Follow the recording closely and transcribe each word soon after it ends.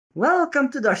Welcome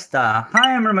to Doshita.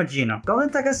 Hi, I'm Ramajino. Golden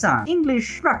Takasan.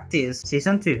 English Practice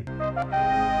Season 2.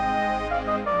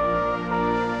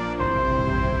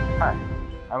 Hi,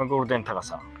 I'm Golden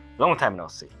Takasan. Long time no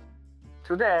see.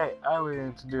 Today, I will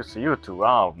introduce you to one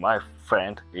of my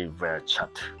friends in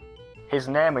VRCHAT. His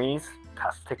name is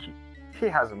CASUTEKIYY. He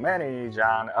has many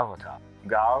genre avatars.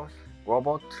 Girls,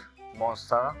 robot,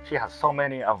 monster. He has so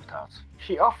many avatars.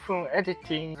 He often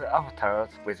editing the avatars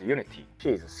with Unity. He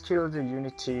is a skilled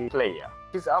Unity player.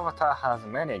 His avatar has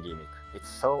many gimmicks. It's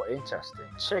so interesting.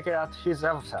 Check out his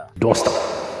avatar. どうした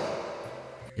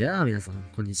いやあ皆さん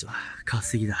こんにちは。か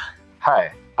すぎだ。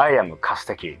Hi, I am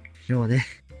CASUTEKIYY. 今日はね、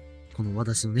この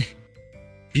私のね、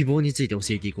美貌について教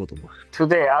えていこうと思う。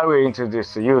Today I will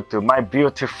introduce you to my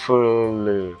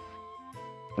beautiful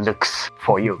looks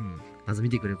for you. まず見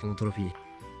てくれこのトロフィー。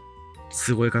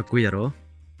すごいかっこいいだろ。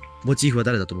モチーフは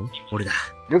誰だと思う？俺だ。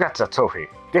Look at the trophy.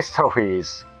 This trophy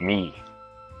is me.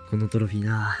 このトロフィー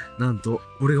な、なんと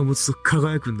俺が持つと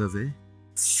輝くんだぜ。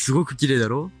すごく綺麗だ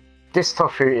ろ。This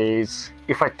trophy is,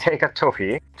 if I take a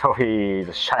trophy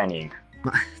is shining.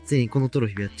 ま、常にこのトロ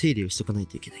フィーは手入れをしとかない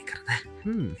といけないか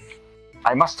らね。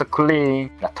I must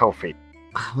clean the trophy.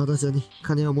 あ、私はね、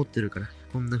金は持ってるから、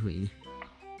こんな風にね、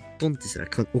ポンってしたら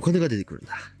お金が出てくるん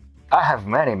だ。I have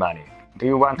many money. Do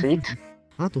you want to eat?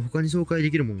 あと他に紹介で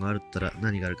きるものがあったら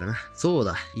何があるかな。そう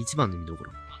だ、一番の見どこ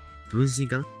ろ。分身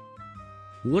かな。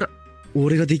ほら、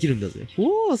俺ができるんだぜ。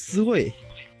おー、すごい。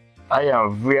I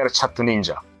am VRCHAT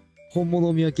ninja. 本物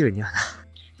を見分けるにはな、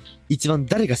一番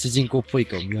誰が主人公っぽい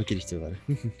かを見分ける必要がある。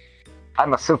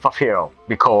I'm a superhero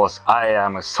because I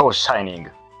am so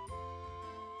shining.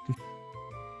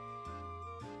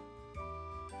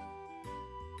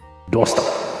 どうした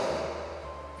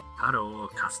ハロ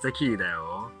ー、CASUTEKIYYだ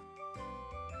よ。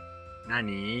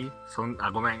何？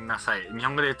ごめんなさい。日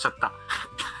本語で言っちゃった。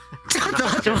ちょっと待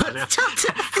って、ちょっと待っ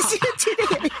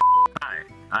て。Hi,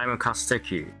 I'm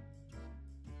CASUTEKIYY.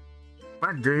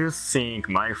 What do you think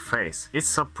my face? It's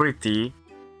so pretty.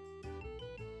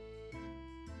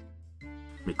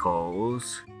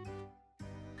 Because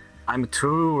I'm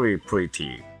truly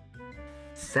pretty.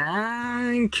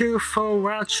 Thank you for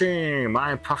watching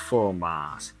my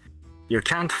performance. You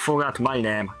can't forget my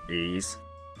name is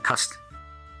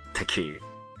CASUTEKIYY.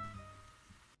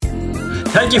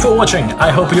 Thank you for watching.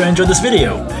 I hope you enjoyed this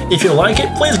video. If you like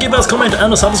it, please give us a comment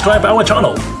and subscribe our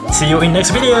channel. See you in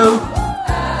next video.